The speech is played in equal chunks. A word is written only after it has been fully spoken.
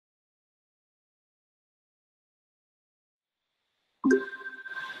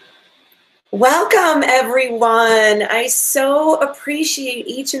Welcome, everyone. I so appreciate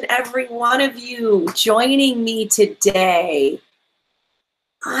each and every one of you joining me today.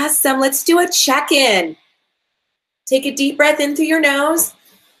 Awesome. Let's do a check-in. Take a deep breath in through your nose.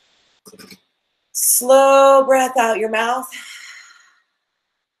 Slow breath out your mouth.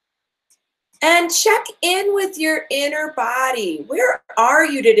 And check in with your inner body. Where are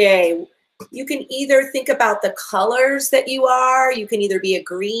you today? You can either think about the colors that you are. You can either be a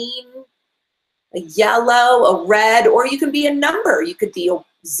green, a yellow, a red, or you can be a number. You could be a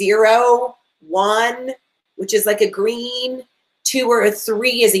 0, 1, which is like a green, 2 or a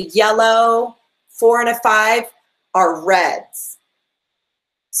 3 is a yellow, 4 and a 5 are reds.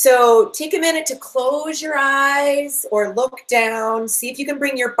 So take a minute to close your eyes or look down. See if you can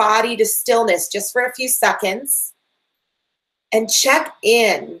bring your body to stillness just for a few seconds. And check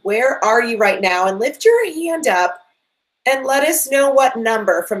in. Where are you right now? And lift your hand up. And let us know what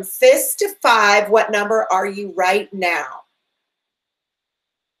number, from fist to 5, what number are you right now?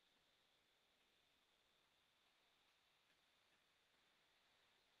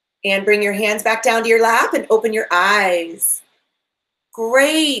 And bring your hands back down to your lap and open your eyes.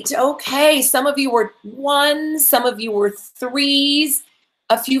 Great. Okay. Some of you were 1s, some of you were 3s,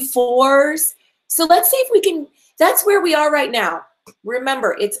 a few 4s. So let's see if we can, that's where we are right now.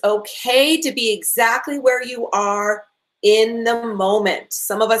 Remember, it's okay to be exactly where you are in the moment.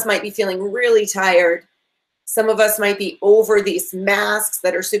 Some of us might be feeling really tired. Some of us might be over these masks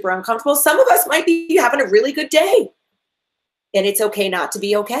that are super uncomfortable. Some of us might be having a really good day. And it's okay not to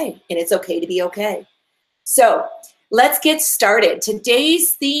be okay. And it's okay to be okay. So let's get started.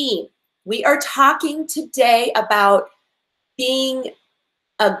 Today's theme, we are talking today about being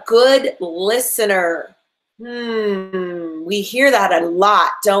a good listener. We hear that a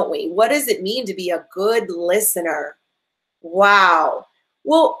lot, don't we? What does it mean to be a good listener? Wow.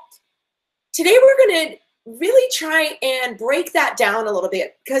 Well, today we're going to really try and break that down a little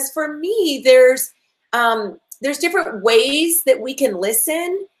bit, because for me, there's different ways that we can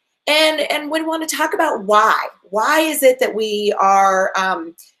listen, and we want to talk about why. Why is it that we are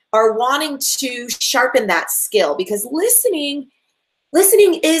wanting to sharpen that skill? Because listening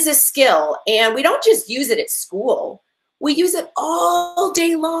is a skill, and we don't just use it at school. We use it all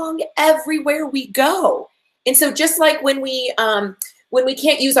day long, everywhere we go. And so just like when we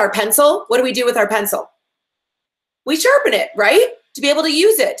can't use our pencil, what do we do with our pencil? We sharpen it, right? To be able to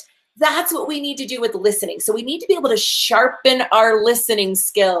use it. That's what we need to do with listening. So we need to be able to sharpen our listening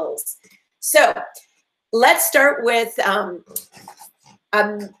skills. So let's start with a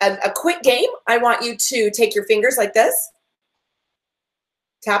quick game. I want you to take your fingers like this.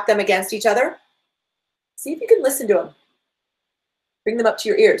 Tap them against each other. See if you can listen to them. Bring them up to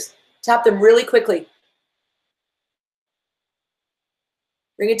your ears. Tap them really quickly.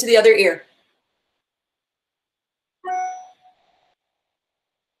 Bring it to the other ear.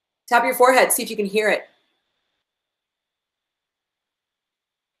 Tap your forehead, see if you can hear it.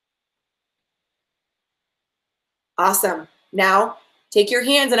 Awesome. Now, take your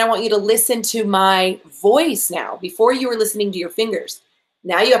hands and I want you to listen to my voice now. Before you were listening to your fingers.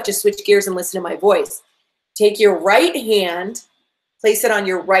 Now you have to switch gears and listen to my voice. Take your right hand, place it on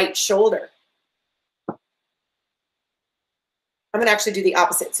your right shoulder. I'm going to actually do the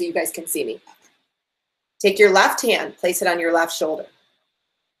opposite so you guys can see me. Take your left hand, place it on your left shoulder.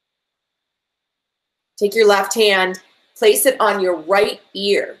 Take your left hand, place it on your right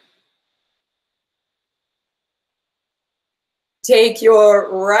ear. Take your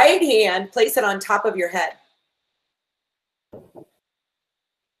right hand, place it on top of your head.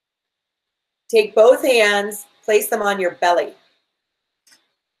 Take both hands, place them on your belly.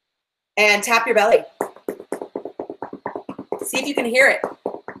 And tap your belly. See if you can hear it.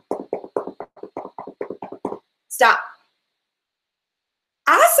 Stop.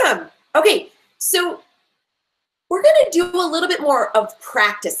 Awesome. Okay, so we're going to do a little bit more of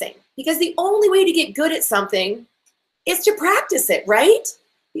practicing, because the only way to get good at something is to practice it, right?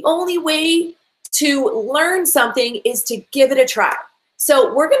 The only way to learn something is to give it a try.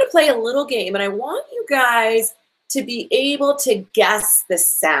 So we're going to play a little game, and I want you guys to be able to guess the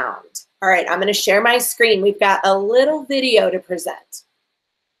sound. All right, I'm going to share my screen. We've got a little video to present.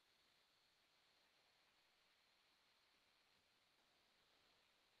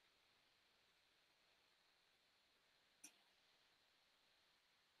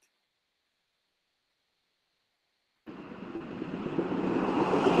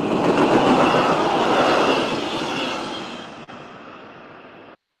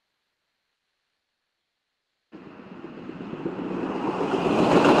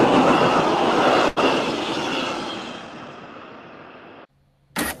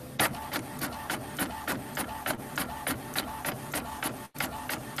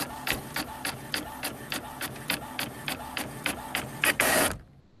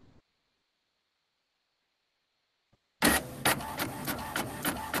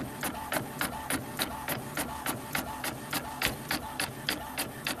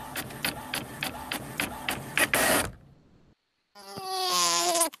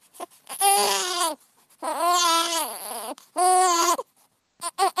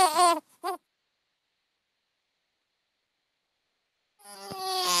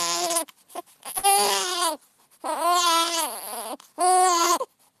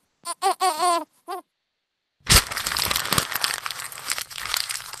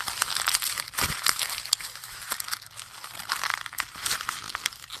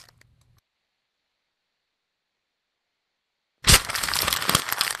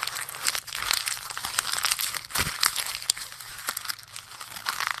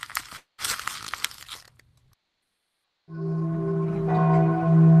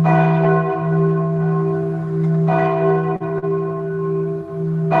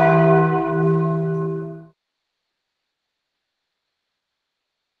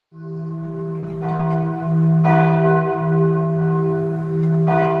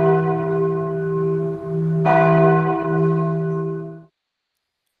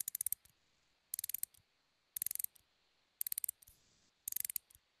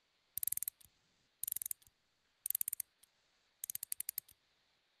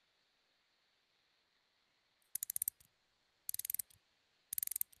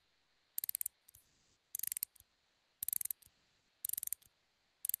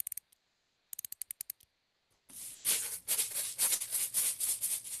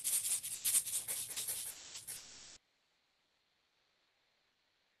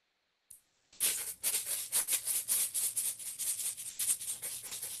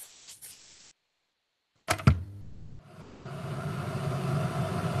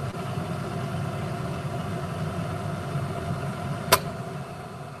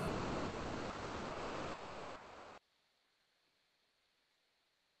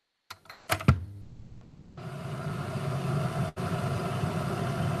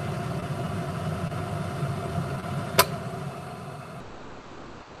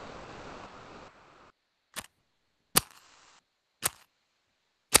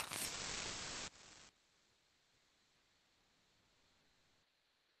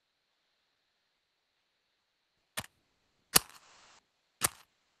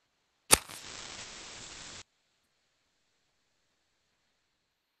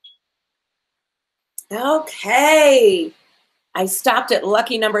 Okay. I stopped at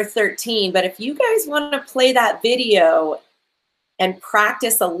lucky number 13, but if you guys want to play that video and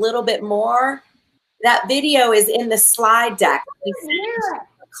practice a little bit more, that video is in the slide deck. We sent it to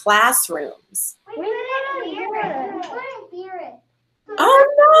classrooms. We couldn't hear it.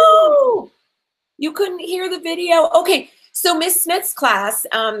 Oh no! You couldn't hear the video? Okay, so Miss Smith's class,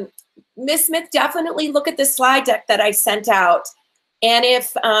 Miss Smith, definitely look at the slide deck that I sent out. And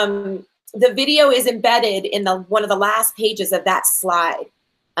if the video is embedded in one of the last pages of that slide.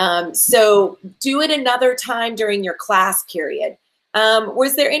 So do it another time during your class period.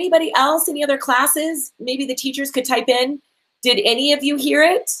 Was there anybody else, any other classes? Maybe the teachers could type in. Did any of you hear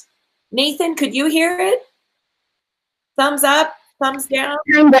it? Nathan, could you hear it? Thumbs up, thumbs down?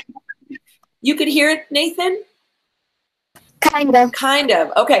 Kind of. You could hear it, Nathan? Kind of. Kind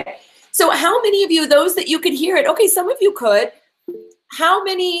of, okay. So how many of you, those that you could hear it, okay, some of you could. How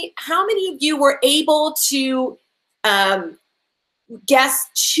many of you were able to guess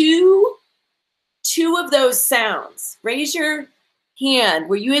two of those sounds? Raise your hand.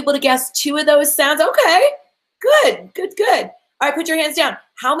 Were you able to guess two of those sounds? Okay, good, good, good. All right, put your hands down.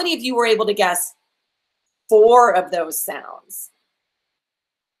 How many of you were able to guess 4 of those sounds?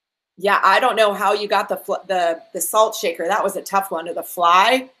 Yeah, I don't know how you got the salt shaker. That was a tough one. Or the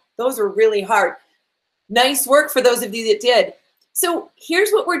fly. Those were really hard. Nice work for those of you that did. So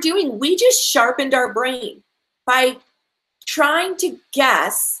here's what we're doing. We just sharpened our brain by trying to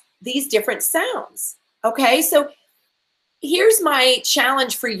guess these different sounds. Okay, so here's my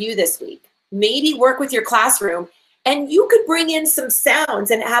challenge for you this week. Maybe work with your classroom and you could bring in some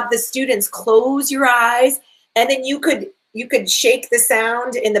sounds and have the students close your eyes, and then you could shake the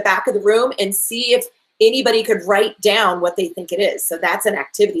sound in the back of the room and see if anybody could write down what they think it is. So that's an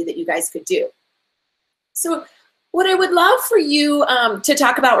activity that you guys could do. So what I would love for you to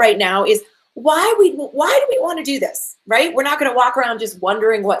talk about right now is why do we want to do this, right? We're not going to walk around just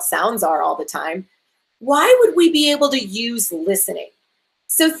wondering what sounds are all the time. Why would we be able to use listening?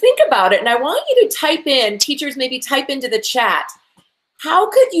 So think about it, and I want you to type in, teachers maybe type into the chat, how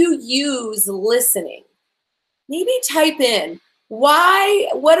could you use listening? Maybe type in,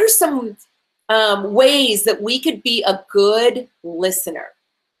 what are some ways that we could be a good listener?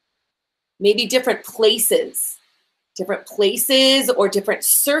 Maybe different places or different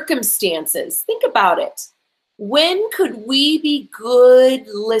circumstances. Think about it. When could we be good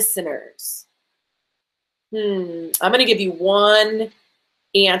listeners? I'm going to give you one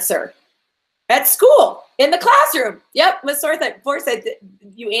answer. At school, in the classroom. Yep, Ms. Forsyth,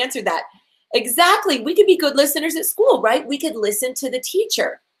 you answered that. Exactly. We could be good listeners at school, right? We could listen to the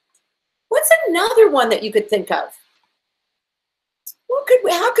teacher. What's another one that you could think of?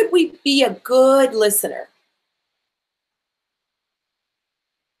 How could we be a good listener?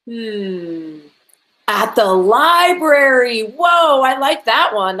 At the library. Whoa, I like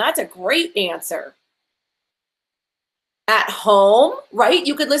that one. That's a great answer. At home, right?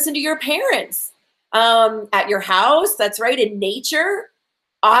 You could listen to your parents. At your house, that's right. In nature.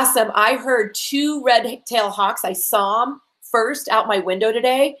 Awesome. I heard 2 red-tailed hawks. I saw them first out my window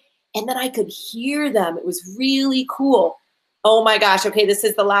today, and then I could hear them. It was really cool. Oh my gosh. Okay, this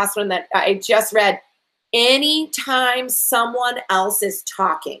is the last one that I just read. Anytime someone else is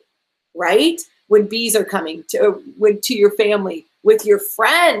talking, right? When bees are coming to your family, with your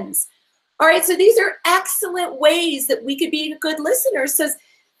friends. All right, so these are excellent ways that we could be good listeners.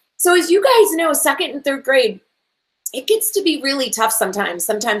 So as you guys know, 2nd and 3rd grade, it gets to be really tough sometimes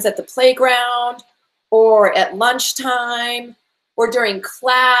at the playground or at lunchtime or during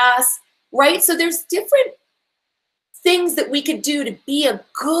class, right? So there's different things that we could do to be a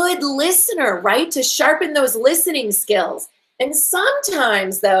good listener, right? To sharpen those listening skills. And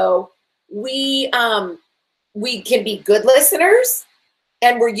sometimes though, we can be good listeners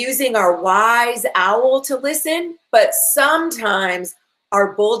and we're using our wise owl to listen, but sometimes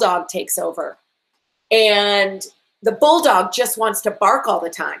our bulldog takes over and the bulldog just wants to bark all the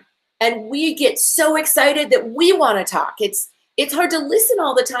time. And we get so excited that we want to talk. It's hard to listen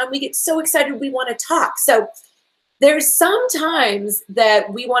all the time. We get so excited we want to talk. So there's sometimes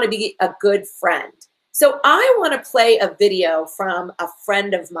that we want to be a good friend. So I want to play a video from a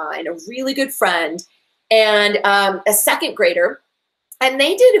friend of mine, a really good friend, and a 2nd grader. And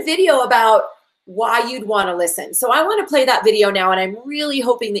they did a video about why you'd want to listen. So I want to play that video now, and I'm really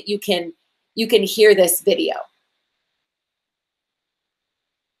hoping that you can hear this video,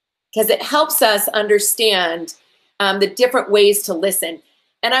 because it helps us understand the different ways to listen.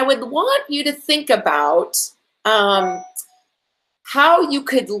 And I would want you to think about how you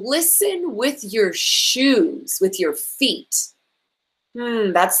could listen with your shoes, with your feet.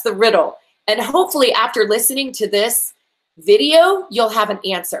 That's the riddle. And hopefully after listening to this video, you'll have an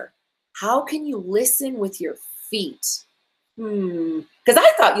answer. How can you listen with your feet? Because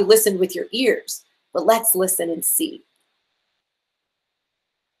I thought you listened with your ears, but let's listen and see.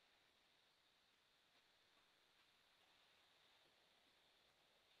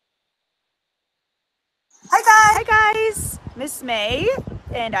 Hi guys, Miss May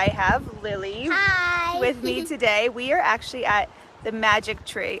and I have Lily with me today. We are actually at the magic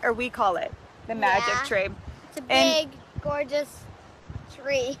tree, or we call it the magic tree. It's a big, gorgeous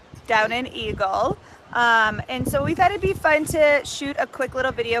tree down in Eagle. And so we thought it'd be fun to shoot a quick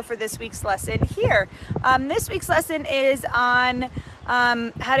little video for this week's lesson here. This week's lesson is on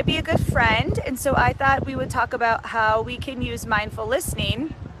how to be a good friend. And so I thought we would talk about how we can use mindful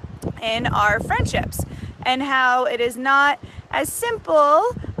listening in our friendships, and how it is not as simple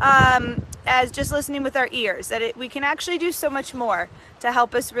as just listening with our ears, that we can actually do so much more to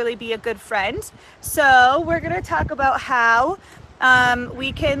help us really be a good friend. So we're going to talk about how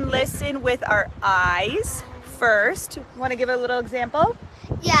we can listen with our eyes first. Want to give a little example?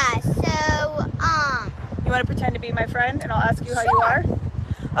 Yeah, so You want to pretend to be my friend and I'll ask you how you are?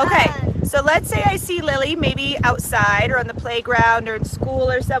 Okay, so let's say I see Lily maybe outside or on the playground or in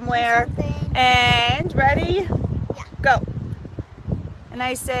school or somewhere. And ready? Yeah. Go. And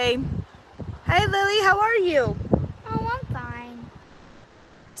I say, "Hi Lily, how are you?" Oh, I'm fine.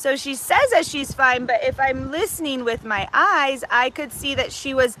 So she says that she's fine, but if I'm listening with my eyes, I could see that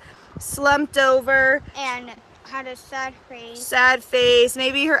she was slumped over. And had a sad face. Sad face.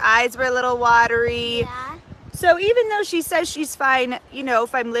 Maybe her eyes were a little watery. Yeah. So even though she says she's fine, you know,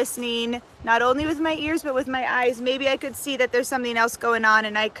 if I'm listening, not only with my ears, but with my eyes, maybe I could see that there's something else going on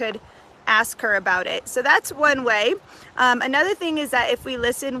and I could ask her about it. So that's one way. Another thing is that if we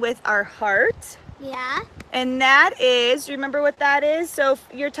listen with our heart, Yeah. and that is, remember what that is? So if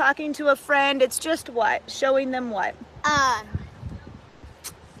you're talking to a friend, it's just what? Showing them what? How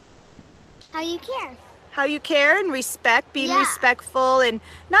you care. How you care and respect, being respectful and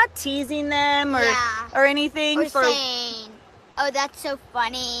not teasing them or anything. Or saying, oh, that's so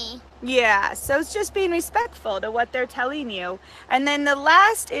funny. Yeah, so it's just being respectful to what they're telling you. And then the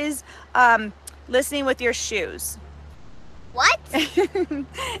last is listening with your shoes. What?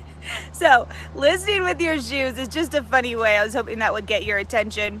 So listening with your shoes is just a funny way. I was hoping that would get your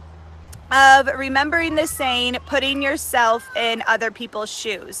attention. Of remembering the saying, putting yourself in other people's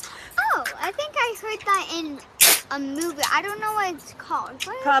shoes. Oh, I think I heard that in a movie. I don't know what it's called.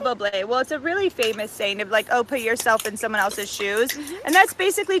 Probably. Well, it's a really famous saying of like, oh, put yourself in someone else's shoes. And that's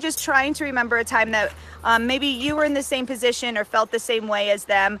basically just trying to remember a time that maybe you were in the same position or felt the same way as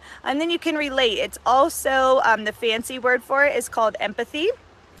them. And then you can relate. It's also, the fancy word for it is called empathy.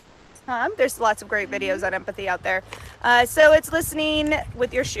 There's lots of great videos on empathy out there. So it's listening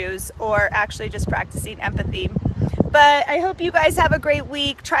with your shoes, or actually just practicing empathy. But I hope you guys have a great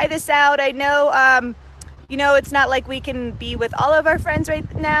week. Try this out. I know, you know, it's not like we can be with all of our friends right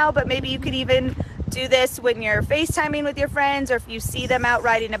now, but maybe you could even do this when you're FaceTiming with your friends, or if you see them out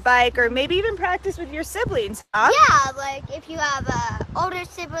riding a bike, or maybe even practice with your siblings. Yeah, like if you have an older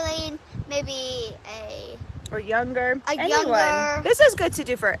sibling, maybe or younger. younger. This is good to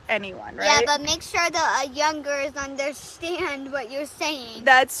do for anyone, right? Yeah, but make sure the youngers understand what you're saying.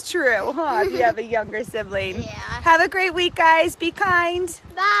 That's true, huh? If you have a younger sibling. Yeah. Have a great week, guys. Be kind.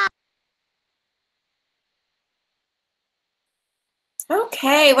 Bye.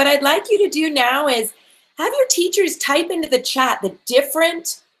 Okay, what I'd like you to do now is have your teachers type into the chat the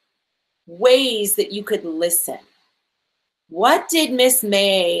different ways that you could listen. What did Miss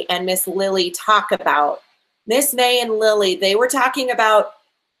May and Miss Lily talk about? Miss May and Lily, they were talking about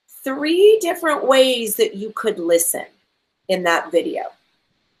 3 different ways that you could listen in that video.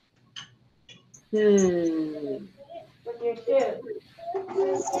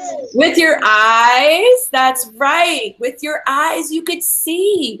 With your eyes, that's right. With your eyes, you could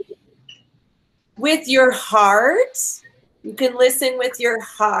see. With your heart, you can listen with your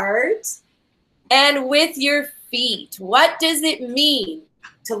heart. And with your feet. What does it mean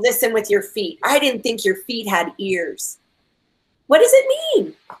to listen with your feet? I didn't think your feet had ears. What does it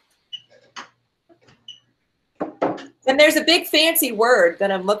mean? And there's a big fancy word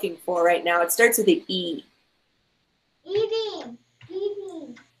that I'm looking for right now. It starts with an E. Eating.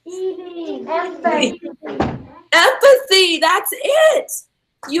 Empathy. Empathy, that's it.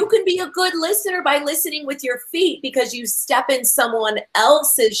 You can be a good listener by listening with your feet, because you step in someone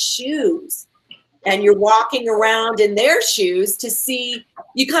else's shoes and you're walking around in their shoes to see,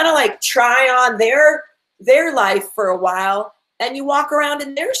 you kind of like try on their life for a while, and you walk around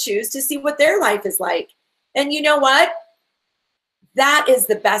in their shoes to see what their life is like. And you know what? That is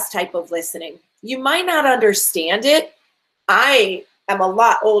the best type of listening. You might not understand it. I am a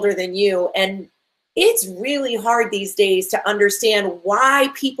lot older than you, and it's really hard these days to understand why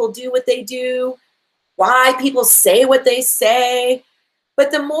people do what they do, why people say what they say.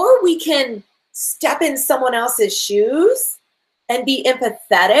 But the more we can step in someone else's shoes and be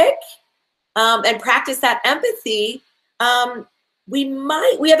empathetic and practice that empathy,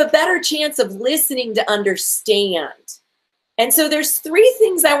 we have a better chance of listening to understand. And so there's 3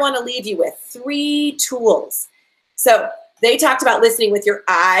 things I want to leave you with, 3 tools. So they talked about listening with your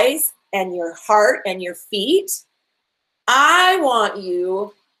eyes and your heart and your feet. I want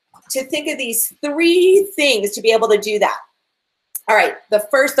you to think of these 3 things to be able to do that. All right, the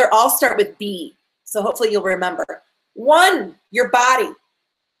first, they all start with B. So hopefully you'll remember. 1, your body.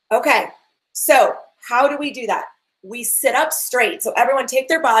 Okay, so how do we do that? We sit up straight. So everyone take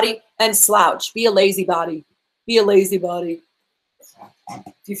their body and slouch. Be a lazy body. Be a lazy body.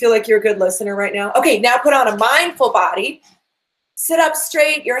 Do you feel like you're a good listener right now? Okay, now put on a mindful body. Sit up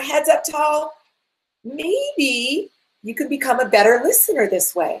straight, your head's up tall. Maybe you can become a better listener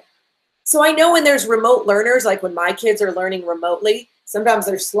this way. So I know when there's remote learners, like when my kids are learning remotely, sometimes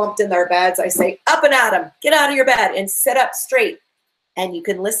they're slumped in their beds. I say, up and at them, get out of your bed and sit up straight, and you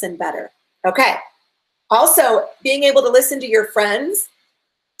can listen better. Okay. Also, being able to listen to your friends.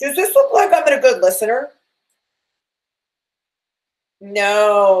 Does this look like I'm a good listener?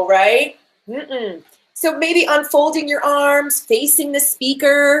 No, right? So maybe unfolding your arms, facing the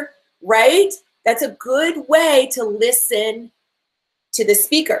speaker, right? That's a good way to listen to the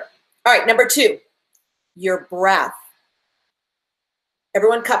speaker. All right, number 2, your breath.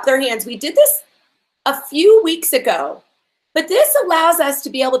 Everyone cup their hands. We did this a few weeks ago, but this allows us to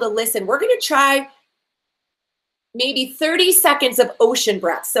be able to listen. We're going to try maybe 30 seconds of ocean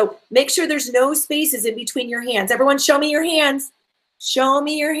breath. So make sure there's no spaces in between your hands. Everyone show me your hands. Show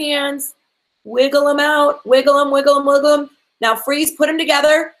me your hands. Wiggle them out. Wiggle them, wiggle them, wiggle them. Now freeze, put them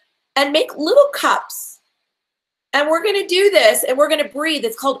together, and make little cups. And we're going to do this, and we're going to breathe.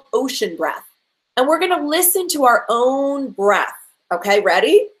 It's called ocean breath. And we're going to listen to our own breath. Okay,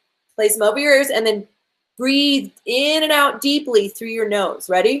 ready? Place them over your ears, and then breathe in and out deeply through your nose.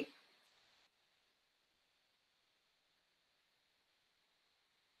 Ready?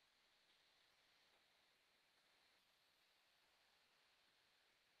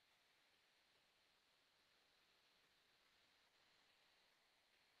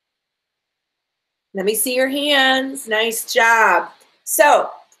 Let me see your hands. Nice job.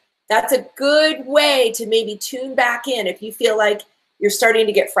 So that's a good way to maybe tune back in. If you feel like you're starting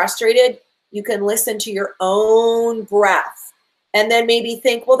to get frustrated, you can listen to your own breath. And then maybe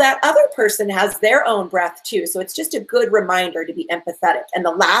think, well, that other person has their own breath too. So it's just a good reminder to be empathetic. And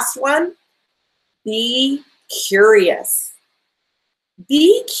the last one, be curious.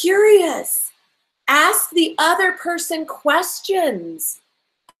 Be curious. Ask the other person questions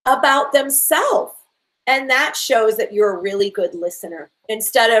about themselves. And that shows that you're a really good listener.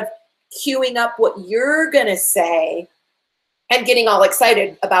 Instead of queuing up what you're going to say and getting all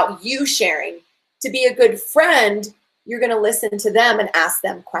excited about you sharing, to be a good friend, you're going to listen to them and ask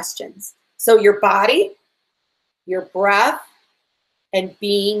them questions. So your body, your breath, and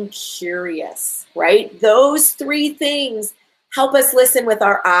being curious, right? Those 3 things help us listen with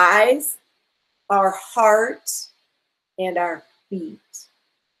our eyes, our heart, and our feet.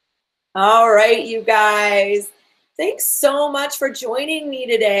 All right, you guys. Thanks so much for joining me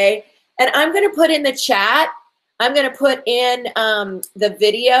today. And I'm going to put in the chat, I'm going to put in the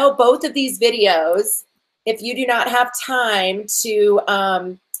video, both of these videos. If you do not have time to,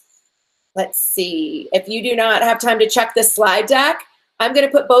 let's see, if you do not have time to check the slide deck, I'm going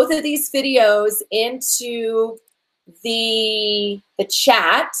to put both of these videos into the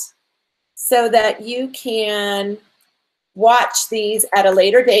chat so that you can watch these at a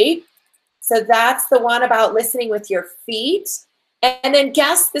later date. So that's the one about listening with your feet. And then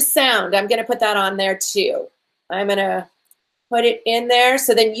guess the sound. I'm going to put that on there too. I'm going to put it in there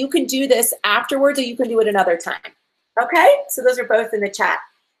so then you can do this afterwards or you can do it another time. Okay? So those are both in the chat.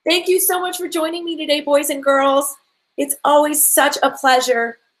 Thank you so much for joining me today, boys and girls. It's always such a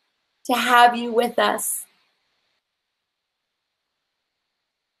pleasure to have you with us.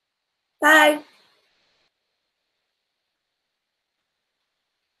 Bye.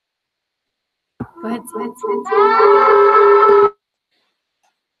 Go ahead.